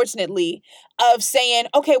also unfortunately, of saying,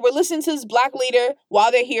 okay, we're listening to this Black leader while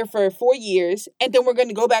they're here for 4 years, and then we're going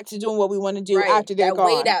to go back to doing what we want to do after they're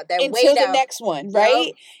gone. Until the next one, right?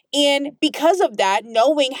 Yep. And because of that,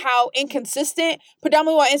 knowing how inconsistent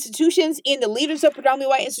predominantly white institutions and the leaders of predominantly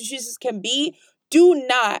white institutions can be,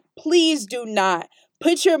 please do not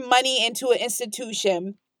put your money into an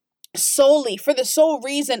institution solely for the sole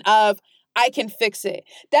reason of I can fix it.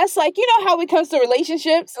 That's like, you know how it comes to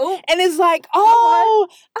relationships? Ooh. And it's like, oh,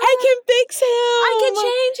 I can fix him. I can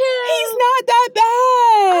change him. He's not that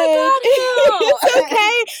bad. I got him. It's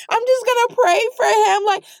okay. I'm just going to pray for him.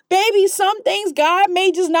 Like, baby, some things God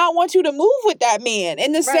may just not want you to move with that man.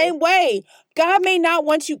 In the same way, God may not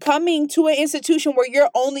want you coming to an institution where you're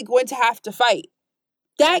only going to have to fight.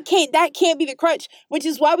 That can't be the crutch, which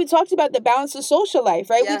is why we talked about the balance of social life,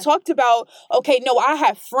 right? Yeah. We talked about, okay, no, I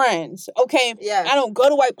have friends. Okay, I don't go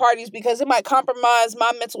to white parties because it might compromise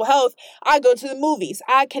my mental health. I go to the movies.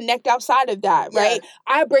 I connect outside of that, right?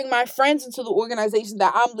 I bring my friends into the organization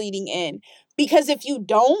that I'm leading in. Because if you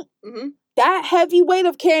don't, that heavy weight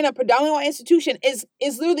of carrying a predominantly white institution is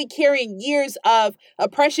literally carrying years of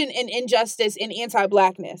oppression and injustice and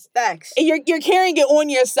anti-blackness. Facts. And you're carrying it on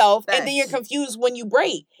yourself, and then you're confused when you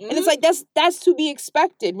break. And it's like that's to be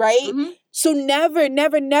expected, right? So never,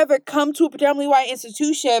 never, never come to a predominantly white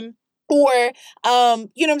institution or you know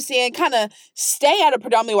what I'm saying, kind of stay at a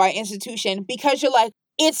predominantly white institution because you're like,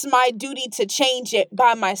 it's my duty to change it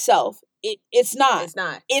by myself. It's not. It's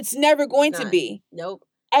not. It's never going to be. Nope.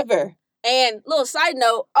 Ever. And little side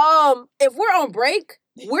note, if we're on break,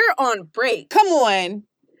 we're on break. Come on.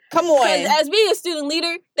 Because as being a student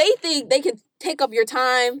leader, they think they can take up your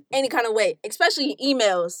time any kind of way, especially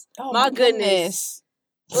emails. Oh my goodness.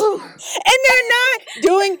 And they're not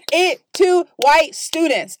doing it to white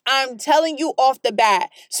students. I'm telling you off the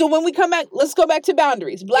bat. So when we come back, let's go back to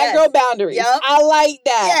boundaries. Black girl boundaries. Yep. I like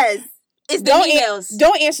that. Yes. It's the emails.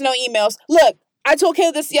 Don't answer no emails. Look, I told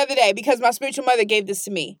Kaylah this the other day because my spiritual mother gave this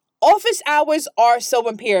to me. Office hours are so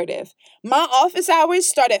imperative. My office hours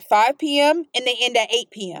start at 5 p.m. and they end at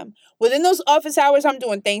 8 p.m. Within those office hours, I'm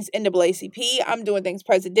doing things NAACP. I'm doing things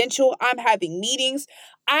presidential. I'm having meetings.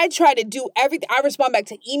 I try to do everything. I respond back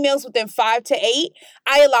to emails within 5 to 8.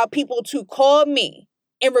 I allow people to call me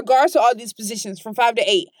in regards to all these positions from 5 to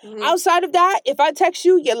 8. Outside of that, if I text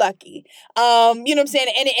you, you're lucky. You know what I'm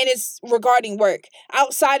saying? And it's regarding work.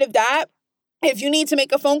 Outside of that, if you need to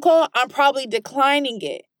make a phone call, I'm probably declining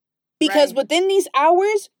it. Because within these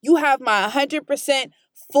hours, you have my 100%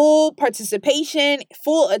 full participation,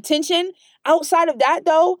 full attention. Outside of that,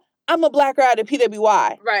 though, I'm a black girl at a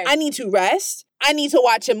P.W.I. Right. I need to rest. I need to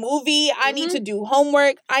watch a movie. I need to do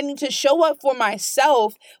homework. I need to show up for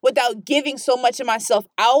myself without giving so much of myself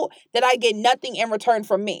out that I get nothing in return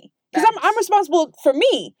from me. Because I'm responsible for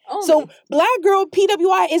me. Only. So black girl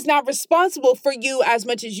P.W.I. is not responsible for you as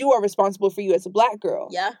much as you are responsible for you as a black girl.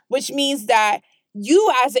 Yeah. Which means that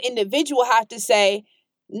you as an individual have to say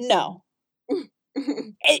no.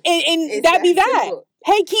 and that be that. Simple.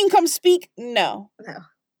 Hey, King, come speak. No.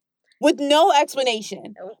 With no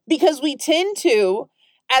explanation. Nope. Because we tend to,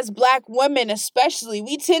 as black women especially,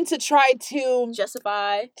 we tend to try to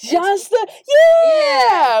justify. We try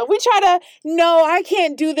to, no, I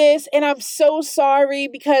can't do this and I'm so sorry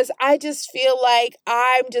because I just feel like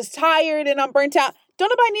I'm just tired and I'm burnt out. Don't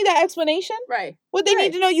nobody need that explanation? Right. What they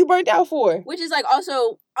need to know you burnt out for? Which is like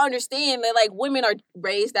also understand that like women are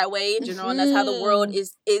raised that way in general, and that's how the world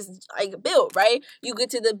is like built, right? You get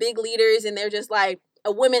to the big leaders and they're just like,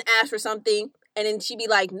 a woman asks for something and then she be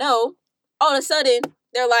like, no. All of a sudden,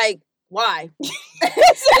 they're like, why?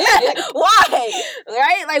 Why?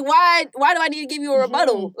 Right? Like why do I need to give you a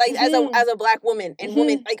rebuttal? Like as a black woman and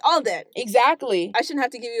woman, like all that. Exactly. I shouldn't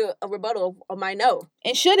have to give you a rebuttal of my no.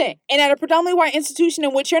 And shouldn't. And at a predominantly white institution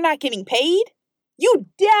in which you're not getting paid, you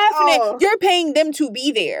you're paying them to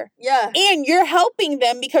be there. Yeah. And you're helping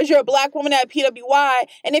them because you're a black woman at PWI.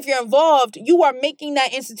 And if you're involved, you are making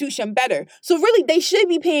that institution better. So really, they should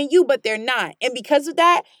be paying you, but they're not. And because of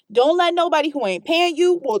that, don't let nobody who ain't paying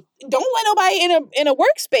you, don't let nobody in a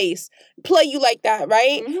workspace play you like that,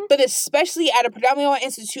 right? But especially at a predominantly white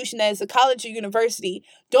institution that is a college or university,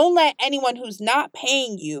 don't let anyone who's not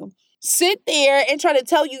paying you sit there and try to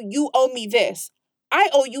tell you, you owe me this. I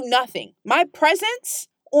owe you nothing. My presence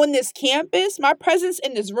on this campus, my presence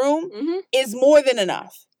in this room is more than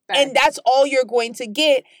enough. Fact. And that's all you're going to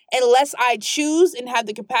get unless I choose and have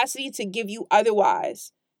the capacity to give you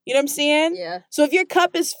otherwise. You know what I'm saying? Yeah. So if your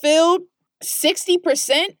cup is filled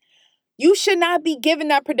 60%, you should not be given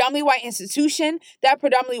that predominantly white institution, that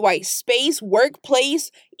predominantly white space,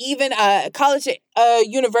 workplace, even college,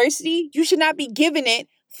 university. You should not be given it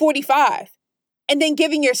 45. And then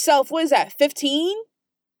giving yourself, what is that, 15?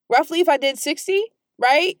 Roughly, if I did 60,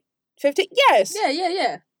 right? 15? Yes.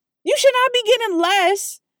 Yeah. You should not be getting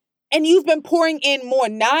less, and you've been pouring in more,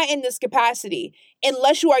 not in this capacity,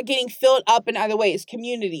 unless you are getting filled up in other ways,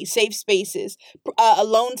 community, safe spaces,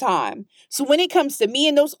 alone time. So when it comes to me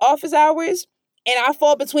in those office hours, And I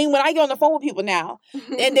fall between when I get on the phone with people now.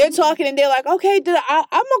 And they're talking and they're like, okay,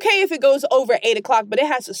 I'm okay if it goes over 8 o'clock, but it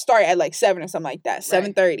has to start at like 7 or something like that,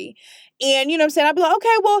 7:30. And, you know what I'm saying? I'd be like,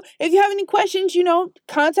 okay, well, if you have any questions, you know,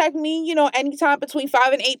 contact me, you know, anytime between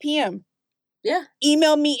 5 and 8 p.m. Yeah.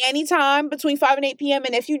 Email me anytime between 5 and 8 p.m.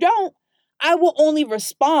 And if you don't, I will only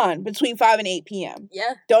respond between 5 and 8 p.m.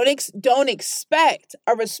 Yeah. Don't expect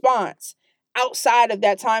a response outside of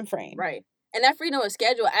that time frame. Right. And that freedom of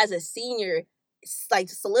schedule as a senior like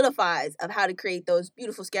solidifies of how to create those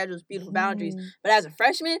beautiful schedules, beautiful boundaries. But as a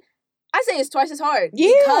freshman, I say it's twice as hard.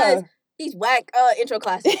 Yeah. Because these whack intro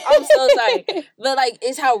classes. I'm so sorry. But like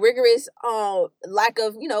it's how rigorous lack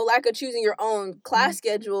of choosing your own class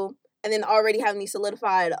schedule and then already having these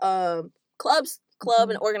solidified club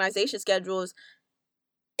and organization schedules.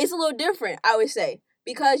 It's a little different, I would say.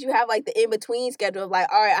 Because you have like the in-between schedule of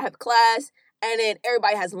like, all right, I have class and then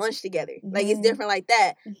everybody has lunch together. Like it's different like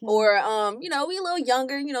that. Or we a little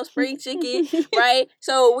younger, spring chicken, right?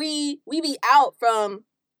 So we be out from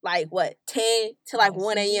like what, 10 to like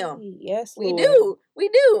 1 a.m. Yes, we do.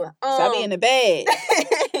 So I be in the bed.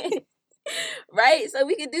 Right? So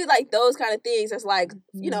we can do like those kind of things that's like,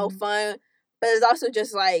 fun. But it's also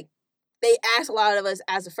just like they ask a lot of us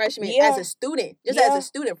as a freshman, as a student, as a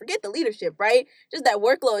student. Forget the leadership, right? Just that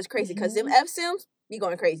workload is crazy because them FSIMs be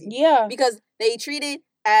going crazy. Yeah. Because they treat it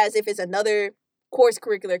as if it's another course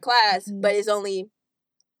curricular class, but it's only,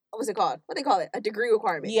 what's it called? What they call it? A degree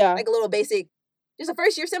requirement. Yeah. Like a little basic, just a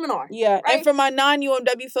first year seminar. Yeah. Right? And for my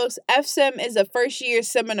non-UMW folks, FSIM is a first year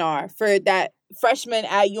seminar for that freshmen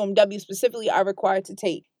at UMW specifically are required to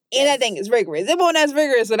take. And that thing is rigorous. It wasn't as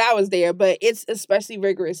rigorous when I was there, but it's especially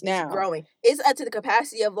rigorous now. It's growing. It's up to the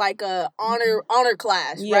capacity of like a honor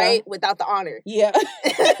class, right? Without the honor. Yeah.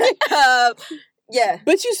 Yeah.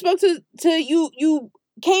 But you spoke to you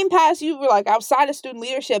came past, you were like outside of student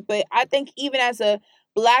leadership, but I think even as a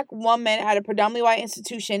Black woman at a predominantly white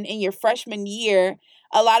institution in your freshman year,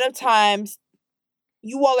 a lot of times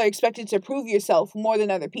you all are expected to prove yourself more than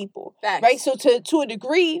other people. Facts. Right? So to a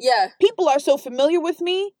degree, people are so familiar with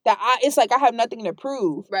me that it's like I have nothing to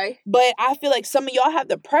prove. Right. But I feel like some of y'all have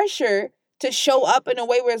the pressure to show up in a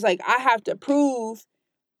way where it's like I have to prove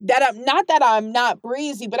that I'm not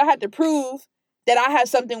breezy, but I have to prove that I have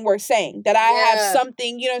something worth saying, that I have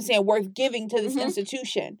something, worth giving to this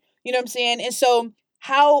institution. You know what I'm saying? And so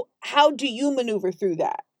how do you maneuver through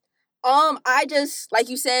that? I just, like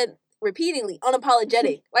you said, repeatedly,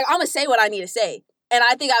 unapologetic. Like, I'm going to say what I need to say. And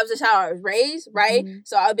I think I was just how I was raised, right?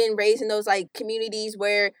 So I've been raised in those, like, communities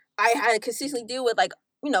where I had to consistently deal with, like,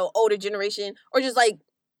 older generation or just, like,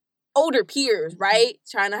 older peers, right?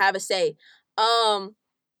 Trying to have a say. I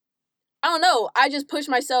don't know. I just pushed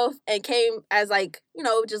myself and came as, like,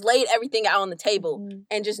 just laid everything out on the table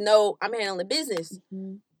and just know I'm handling business.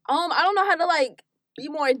 I don't know how to, like, be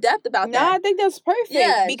more in depth about that. No, I think that's perfect.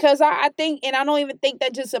 Yeah. Because I think, and I don't even think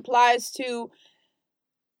that just applies to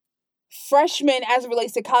freshmen as it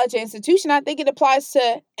relates to college or institution. I think it applies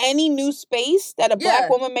to any new space that a Black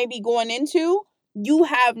woman may be going into. You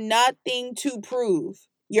have nothing to prove.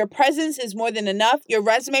 Your presence is more than enough. Your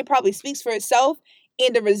resume probably speaks for itself,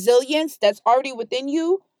 and the resilience that's already within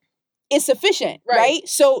you is sufficient, right?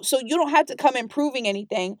 So you don't have to come in proving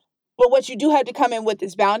anything, but what you do have to come in with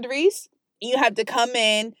is boundaries. You have to come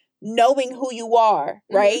in knowing who you are,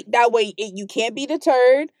 right? That way you can't be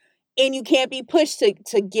deterred and you can't be pushed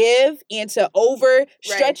to give and to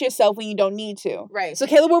overstretch yourself when you don't need to. Right. So,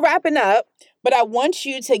 Kaylah, we're wrapping up, but I want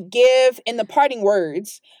you to give, in the parting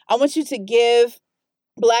words, I want you to give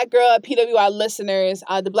Black Girl P.W.I. listeners,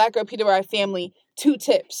 the Black Girl P.W.I. family, 2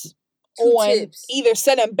 tips on either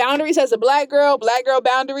setting boundaries as a Black girl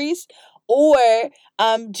boundaries, or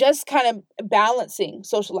just kind of balancing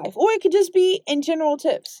social life. Or it could just be in general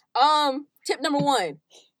tips. Tip number 1,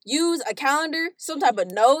 use a calendar, some type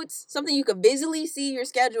of notes, something you can visually see your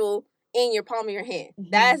schedule in your palm of your hand.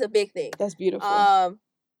 That's a big thing. That's beautiful.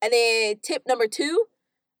 And then tip number 2,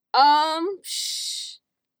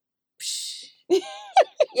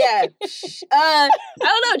 yeah. I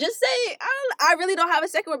don't know, just say, I really don't have a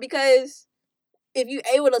second one, because if you're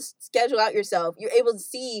able to schedule out yourself, you're able to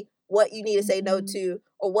see what you need to say no to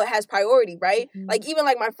or what has priority, right? Like, even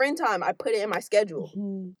like my friend time, I put it in my schedule.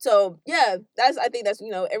 So yeah, I think that's,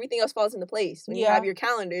 everything else falls into place when you have your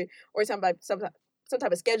calendar or some type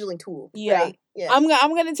of scheduling tool. Right? Yeah.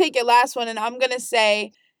 I'm gonna take your last one, and I'm gonna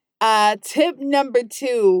say tip number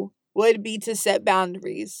 2 would be to set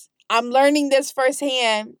boundaries. I'm learning this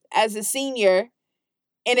firsthand as a senior,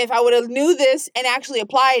 and if I would have knew this and actually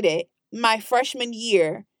applied it my freshman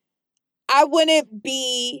year, I wouldn't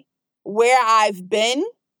be where I've been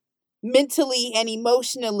mentally and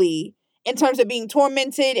emotionally in terms of being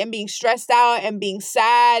tormented and being stressed out and being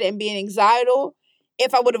sad and being anxietal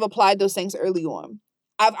if I would have applied those things early on.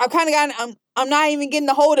 I've kind of gotten, I'm not even getting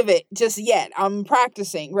the hold of it just yet. I'm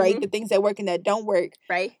practicing, right? The things that work and that don't work.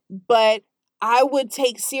 Right. But I would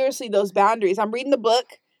take seriously those boundaries. I'm reading the book.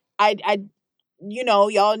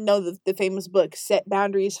 Y'all know the famous book, Set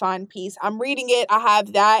Boundaries, Find Peace. I'm reading it. I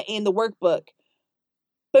have that in the workbook.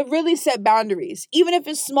 But really set boundaries. Even if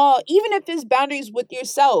it's small, even if it's boundaries with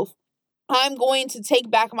yourself. I'm going to take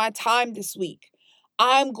back my time this week.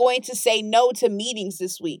 I'm going to say no to meetings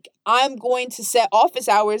this week. I'm going to set office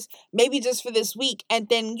hours, maybe just for this week. And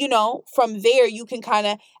then, from there, you can kind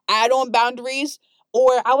of add on boundaries,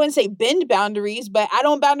 or I wouldn't say bend boundaries, but add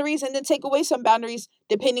on boundaries and then take away some boundaries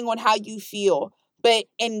depending on how you feel. But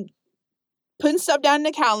in putting stuff down in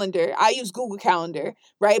the calendar, I use Google Calendar,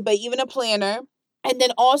 right? But even a planner, and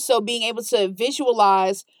then also being able to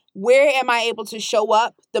visualize, where am I able to show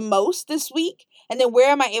up the most this week? And then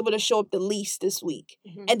where am I able to show up the least this week?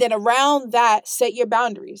 Mm-hmm. And then around that, set your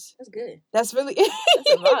boundaries. That's good. That's really, that's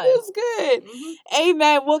a vibe. That's good. Mm-hmm.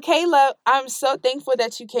 Amen. Well, Kaylah, I'm so thankful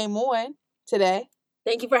that you came on today.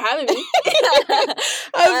 Thank you for having me.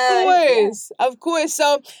 Of course.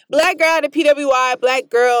 So, Black girl at P.W.I, Black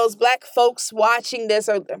girls, Black folks watching this,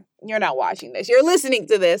 or you're not watching this, you're listening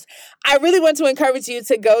to this. I really want to encourage you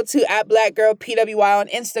to go to @BlackGirlPWI on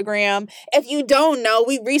Instagram. If you don't know,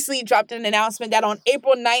 we recently dropped an announcement that on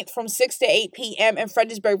April 9th from 6 to 8 p.m. in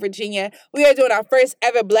Fredericksburg, Virginia, we are doing our first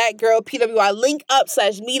ever Black Girl PWI link up /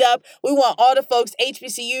 meetup. We want all the folks,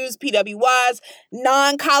 HBCUs, PWIs,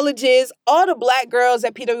 non-colleges, all the Black girls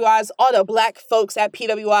at PWIs, all the Black folks at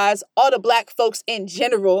PWIs, all the Black folks in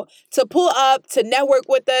general to pull up, to network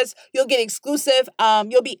with us. You'll get exclusive,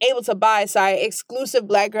 you'll be able to buy, exclusive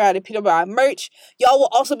Black Girl at PWI merch. Y'all will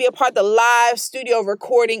also be a part of the live studio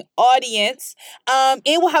recording audience. And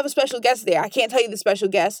we'll have a special guest there. I can't tell you the special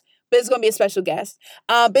guest, but it's going to be a special guest.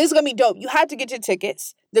 But it's going to be dope. You have to get your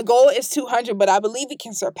tickets. The goal is 200, but I believe we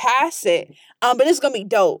can surpass it. But it's going to be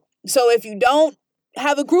dope. So if you don't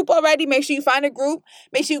have a group already, make sure you find a group.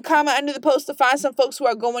 Make sure you comment under the post to find some folks who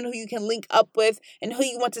are going, who you can link up with, and who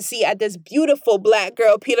you want to see at this beautiful Black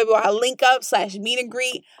Girl PWI link up / meet and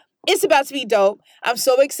greet. It's about to be dope. I'm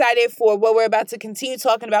so excited for what we're about to continue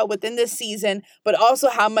talking about within this season, but also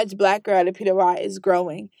how much Black Girl at PWI is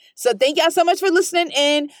growing. So thank y'all so much for listening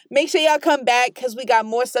in. Make sure y'all come back because we got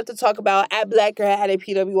more stuff to talk about at Black Girl at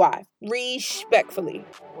PWI. Respectfully.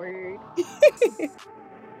 Word.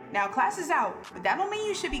 Now, class is out, but that don't mean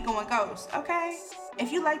you should be going ghost, okay?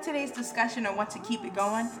 If you like today's discussion or want to keep it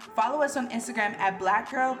going, follow us on Instagram at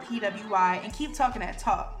BlackGirlPWI and keep talking that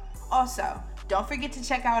talk. Also, don't forget to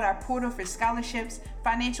check out our portal for scholarships,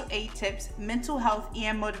 financial aid tips, mental health,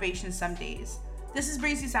 and motivation some days. This is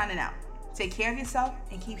Breezy signing out. Take care of yourself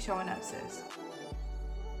and keep showing up, sis.